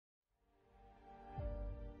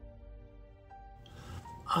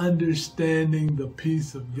understanding the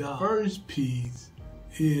peace of God. First peace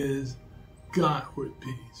is Godward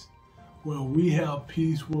peace, where we have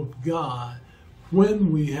peace with God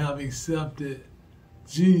when we have accepted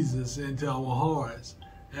Jesus into our hearts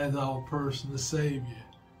as our personal Savior.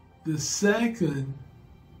 The second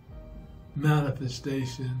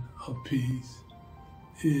manifestation of peace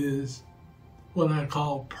is what I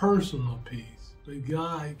call personal peace. But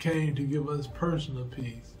God came to give us personal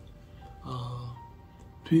peace.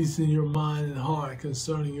 Peace in your mind and heart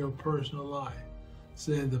concerning your personal life.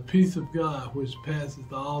 Saying the peace of God, which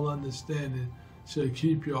passeth all understanding, shall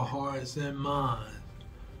keep your hearts and minds.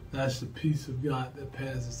 That's the peace of God that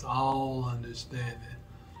passes all understanding.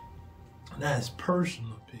 That's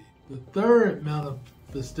personal peace. The third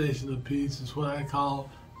manifestation of peace is what I call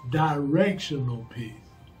directional peace.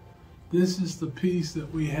 This is the peace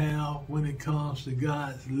that we have when it comes to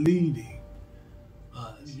God's leading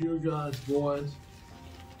us. Hear God's voice,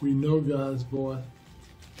 we know God's voice,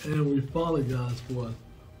 and we follow God's voice.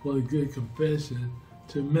 What a good confession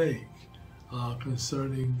to make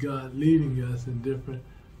concerning God leading us in different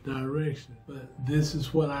directions. But this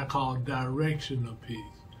is what I call directional peace.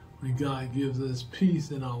 When God gives us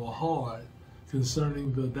peace in our heart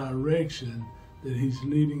concerning the direction that He's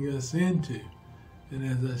leading us into. And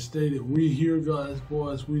as I stated, we hear God's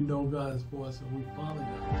voice, we know God's voice, and we follow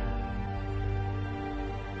God's voice.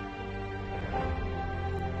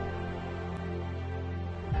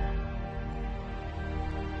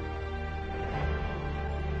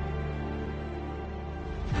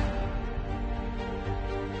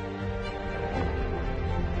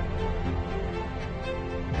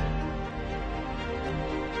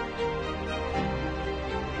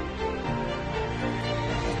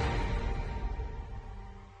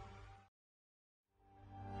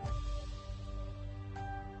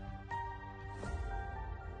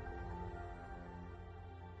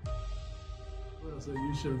 So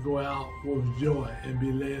you shall go out with joy and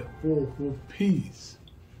be led forth with peace.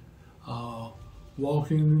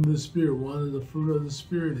 Walking in the Spirit, one of the fruit of the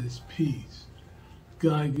Spirit is peace.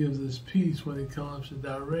 God gives us peace when it comes to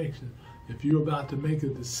direction. If you're about to make a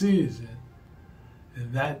decision,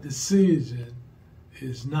 and that decision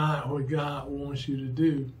is not what God wants you to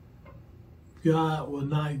do, God will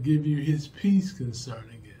not give you His peace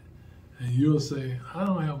concerning it. And you'll say, I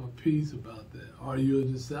don't have a peace about that. Or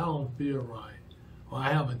you'll just say, I don't feel right. Or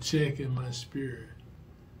I have a check in my spirit.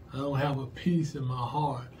 I don't have a peace in my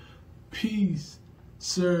heart. Peace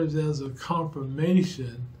serves as a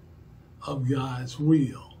confirmation of God's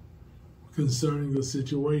will concerning a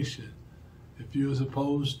situation. If you're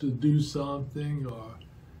supposed to do something, or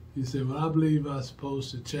you say, well, I believe I'm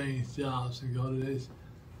supposed to change jobs and go to this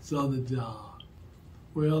other job.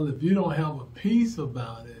 Well, if you don't have a peace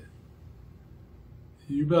about it,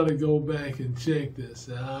 you better go back and check this.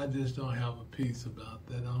 I just don't have a peace about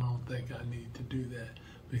that. I don't think I need to do that,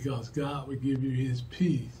 because God will give you His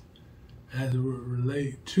peace as it would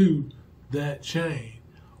relate to that change.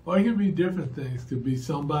 Or it can be different things. It could be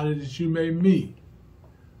somebody that you may meet,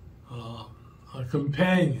 a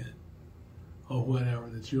companion, or whatever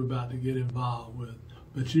that you're about to get involved with,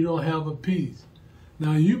 but you don't have a peace.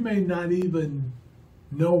 Now, you may not even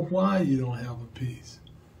know why you don't have a peace.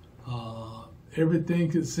 Everything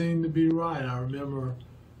could seem to be right. I remember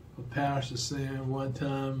a pastor saying one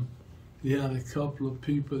time he had a couple of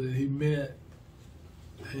people that he met,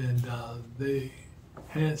 and they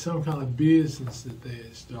had some kind of business that they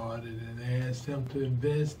had started, and they asked him to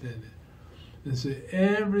invest in it. And so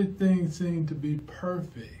everything seemed to be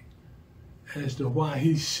perfect as to why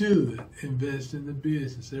he should invest in the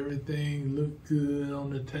business. Everything looked good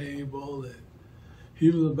on the table, and he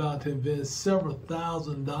was about to invest several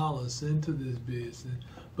 $1,000s into this business,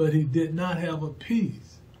 but he did not have a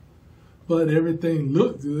peace. But everything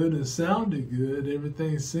looked good and sounded good.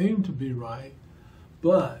 Everything seemed to be right,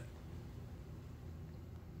 but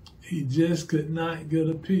he just could not get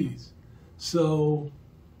a peace. So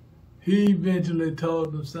he eventually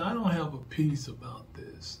told them, I don't have a peace about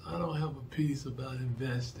this. I don't have a peace about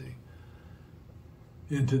investing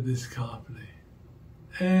into this company.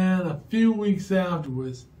 And a few weeks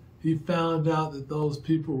afterwards, he found out that those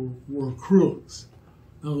people were crooks.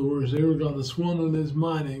 In other words, they were going to swindle his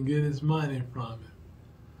money and get his money from him.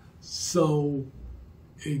 So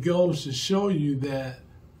it goes to show you that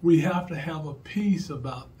we have to have a peace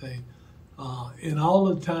about things. And all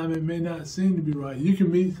the time, it may not seem to be right. You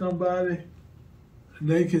can meet somebody, and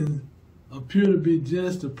they can appear to be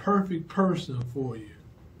just the perfect person for you.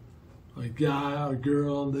 A guy or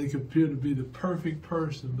girl, they can appear to be the perfect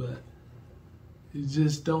person, but you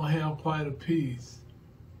just don't have quite a peace.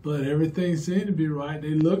 But everything seemed to be right.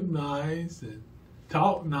 They look nice, and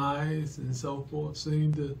talk nice and so forth,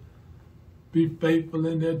 seem to be faithful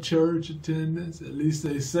in their church attendance. At least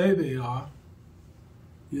they say they are.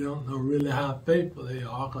 You don't know really how faithful they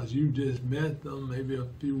are because you just met them maybe a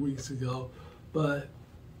few weeks ago. But,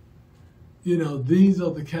 you know, these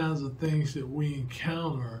are the kinds of things that we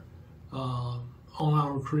encounter on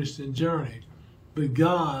our Christian journey. But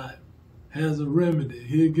God has a remedy.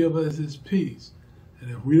 He'll give us his peace. And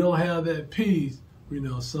if we don't have that peace, we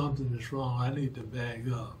know something is wrong. I need to back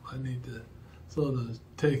up. I need to sort of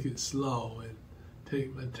take it slow and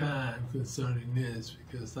take my time concerning this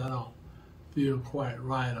because I don't feel quite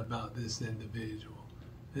right about this individual.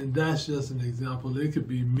 And that's just an example. There could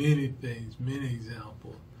be many things, many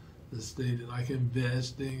examples that stated, like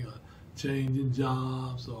investing or changing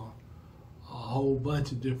jobs or a whole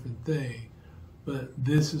bunch of different things. But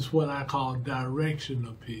this is what I call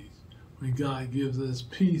directional peace. When God gives us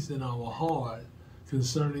peace in our heart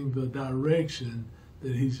concerning the direction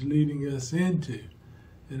that he's leading us into.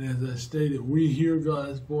 And as I stated, we hear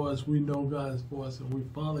God's voice, we know God's voice, and we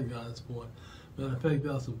follow God's voice. Matter of fact,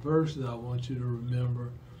 that's a verse that I want you to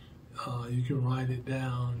remember. You can write it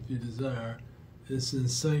down if you desire. It's in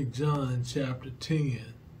St. John chapter 10.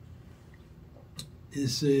 It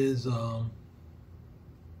says,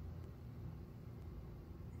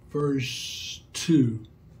 verse 2,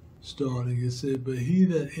 starting, it said, "But he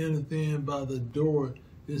that entereth in by the door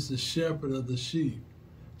is the shepherd of the sheep.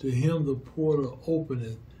 To him the porter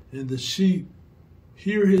openeth, and the sheep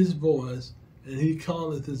hear his voice, and he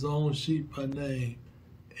calleth his own sheep by name,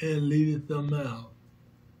 and leadeth them out.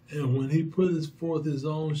 And when he putteth forth his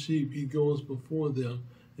own sheep, he goes before them,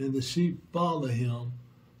 and the sheep follow him,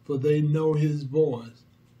 for they know his voice.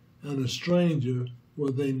 And a stranger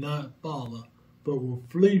will they not follow, but will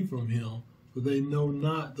flee from him, for they know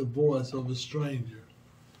not the voice of a stranger."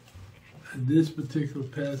 And this particular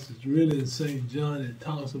passage, really in St. John, it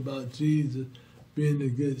talks about Jesus being the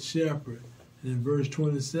good shepherd. And in verse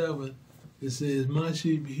 27, it says, "My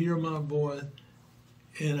sheep hear my voice,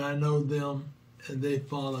 and I know them, and they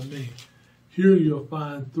follow me." Here you'll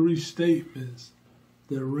find three statements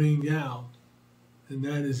that ring out, and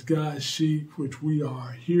that is God's sheep, which we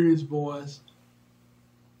are, hear his voice,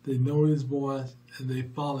 they know his voice, and they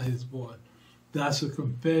follow his voice. That's a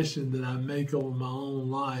confession that I make over my own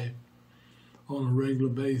life on a regular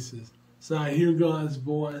basis. So I hear God's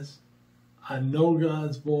voice, I know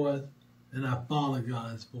God's voice, and I follow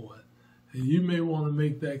God's voice. And you may want to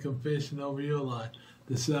make that confession over your life.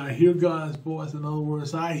 To say, I hear God's voice. In other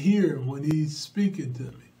words, I hear when he's speaking to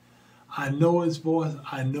me. I know his voice,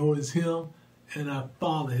 I know it's him, and I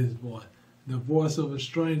follow his voice. The voice of a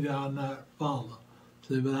stranger I'll not follow.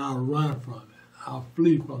 Say, but I'll run from it. I'll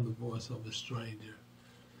flee from the voice of a stranger.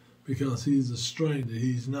 Because he's a stranger.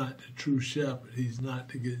 He's not the true shepherd. He's not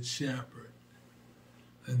the good shepherd.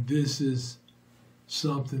 And this is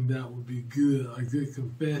something that would be good, a good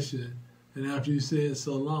confession. And after you say it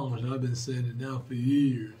so long, and I've been saying it now for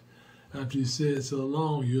years, after you say it so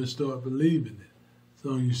long, you'll start believing it.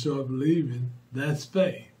 So you start believing, that's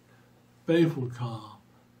faith. Faith will come.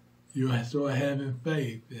 You start having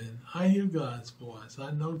faith. And I hear God's voice.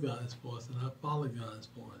 I know God's voice, and I follow God's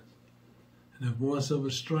voice. And the voice of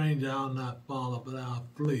a stranger I'll not follow, but I'll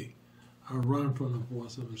flee. I'll run from the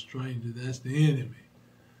voice of a stranger. That's the enemy.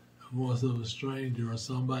 The voice of a stranger or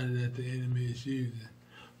somebody that the enemy is using.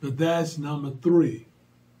 But that's number 3.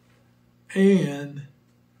 And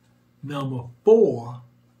number 4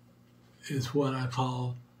 is what I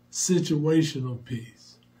call situational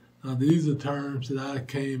peace. Now, these are terms that I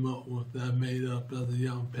came up with, that I made up as a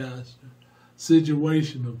young pastor.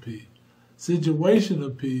 Situational peace.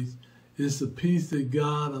 Situational peace is the peace that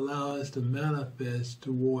God allows us to manifest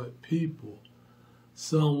toward people,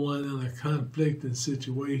 someone in a conflicting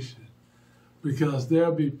situation. Because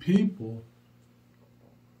there'll be people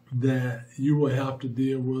that you will have to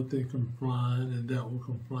deal with and confront, and that will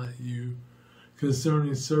confront you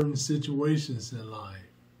concerning certain situations in life.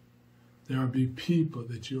 There will be people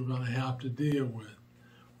that you're going to have to deal with,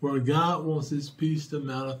 where God wants his peace to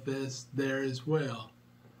manifest there as well.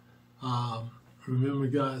 Remember,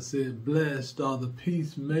 God said, blessed are the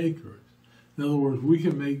peacemakers. In other words, we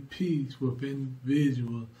can make peace with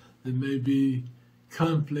individuals that may be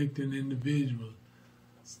conflicting individuals.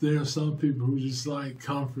 There are some people who just like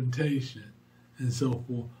confrontation and so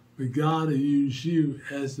forth. But God will use you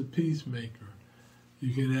as the peacemaker.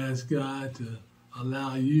 You can ask God to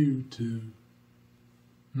allow you to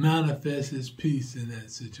manifest his peace in that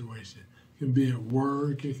situation. It can be at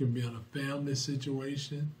work. It can be in a family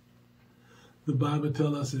situation. The Bible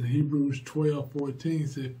tells us in Hebrews 12:14,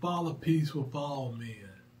 say, follow peace with all men.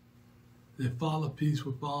 They follow peace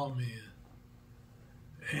with all men.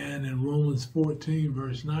 And in Romans 14,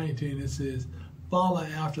 verse 19, it says, follow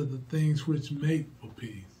after the things which make for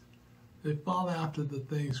peace. They follow after the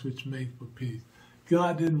things which make for peace.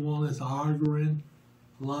 God didn't want us arguing.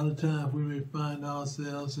 A lot of times we may find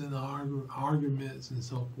ourselves in arguments and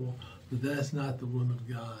so forth, but that's not the will of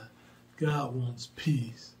God. God wants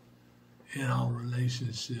peace in our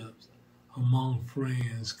relationships, among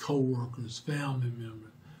friends, co-workers, family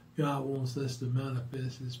members. God wants us to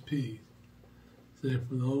manifest his peace. So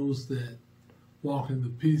for those that walk in the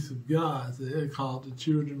peace of God, they're called the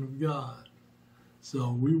children of God.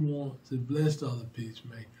 So we want to bless other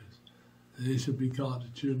peacemakers. They should be called the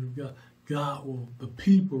children of God. The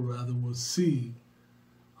people will see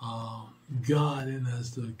God in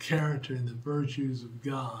us, the character and the virtues of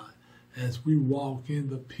God as we walk in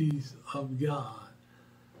the peace of God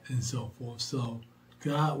and so forth. So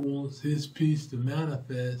God wants his peace to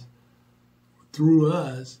manifest through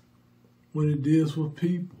us when it deals with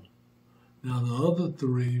people. Now the other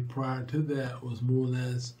three prior to that was more or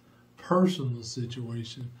less personal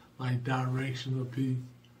situation, like directional peace.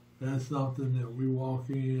 That's something that we walk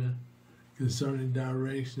in concerning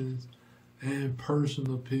directions, and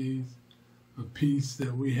personal peace, a peace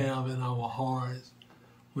that we have in our hearts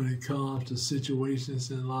when it comes to situations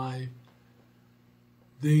in life.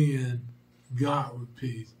 Then godly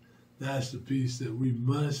peace, that's the peace that we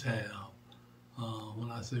must have. When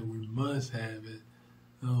I say we must have it,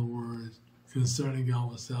 in other words, concerning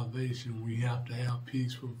our salvation, we have to have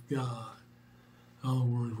peace with God. In other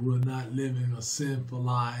words, we're not living a sinful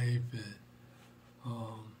life and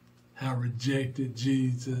have rejected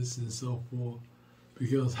Jesus and so forth.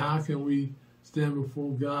 Because how can we stand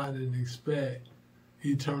before God and expect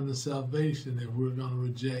eternal salvation if we're going to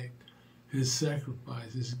reject his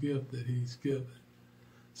sacrifice, his gift that he's given?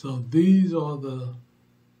 So these are the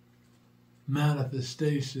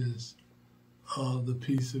manifestations of the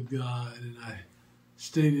peace of God. And I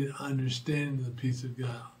stated understanding the peace of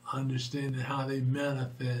God, understanding how they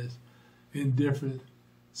manifest in different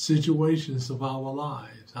situations of our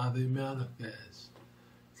lives, how they manifest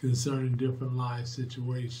concerning different life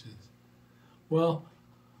situations. Well,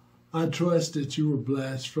 I trust that you were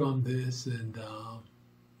blessed from this, and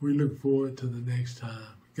we look forward to the next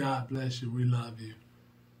time. God bless you. We love you,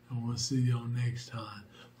 and we'll see you on next time.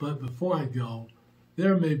 But before I go,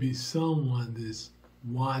 there may be someone that's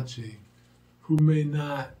watching who may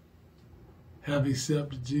not have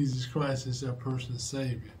accepted Jesus Christ as their personal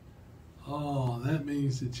Savior. Oh, that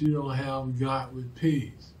means that you don't have God with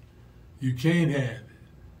peace. You can't have it.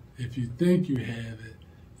 If you think you have it,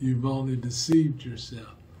 you've only deceived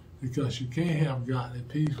yourself, because you can't have godly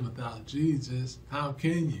peace without Jesus. How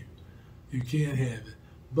can you? You can't have it.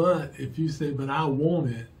 But if you say, but I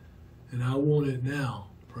want it, and I want it now,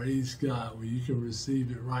 praise God, well, you can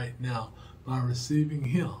receive it right now by receiving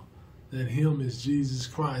him. That him is Jesus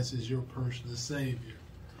Christ as your personal Savior.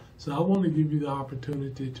 So I want to give you the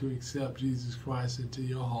opportunity to accept Jesus Christ into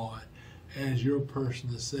your heart as your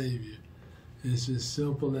personal Savior. It's as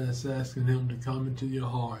simple as asking him to come into your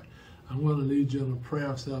heart. I'm going to lead you in a prayer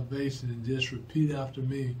of salvation, and just repeat after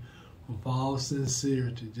me with all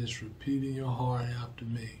sincerity. Just repeat in your heart after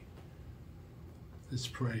me. Let's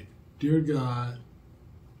pray. Dear God,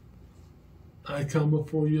 I come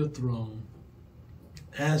before your throne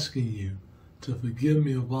asking you to forgive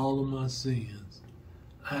me of all of my sins.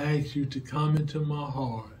 I ask you to come into my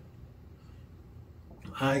heart.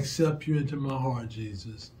 I accept you into my heart,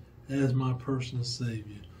 Jesus, as my personal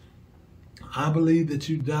Savior. I believe that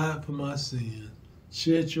you died for my sins,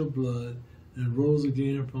 shed your blood, and rose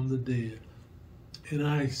again from the dead. And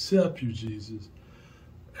I accept you, Jesus,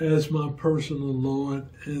 as my personal Lord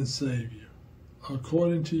and Savior.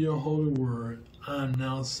 According to your holy word, I am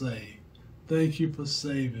now saved. Thank you for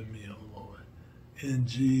saving me, O Lord. In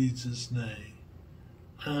Jesus' name,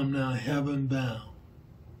 I am now heaven bound.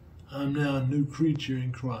 I'm now a new creature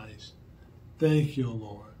in Christ. Thank you,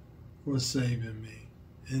 Lord, for saving me.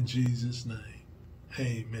 In Jesus' name,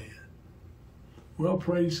 amen. Well,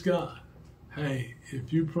 praise God. Hey,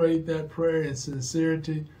 if you prayed that prayer in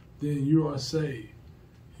sincerity, then you are saved.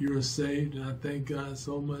 You are saved, and I thank God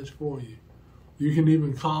so much for you. You can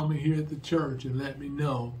even call me here at the church and let me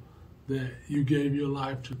know that you gave your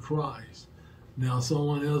life to Christ. Now,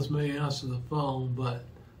 someone else may answer the phone, but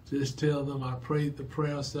just tell them I prayed the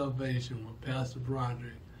prayer of salvation with Pastor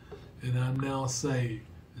Broderick, and I'm now saved.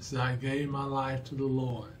 And say I gave my life to the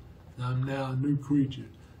Lord, and I'm now a new creature.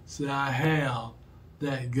 Say I have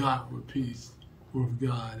that God with peace with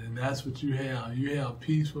God, and that's what you have. You have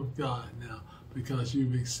peace with God now because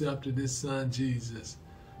you've accepted his son Jesus,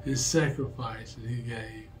 his sacrifice that he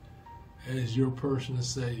gave as your personal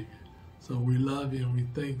Savior. So we love you and we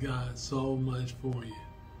thank God so much for you.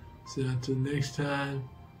 So until next time,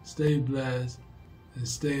 stay blessed and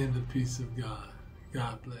stay in the peace of God.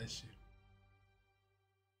 God bless you.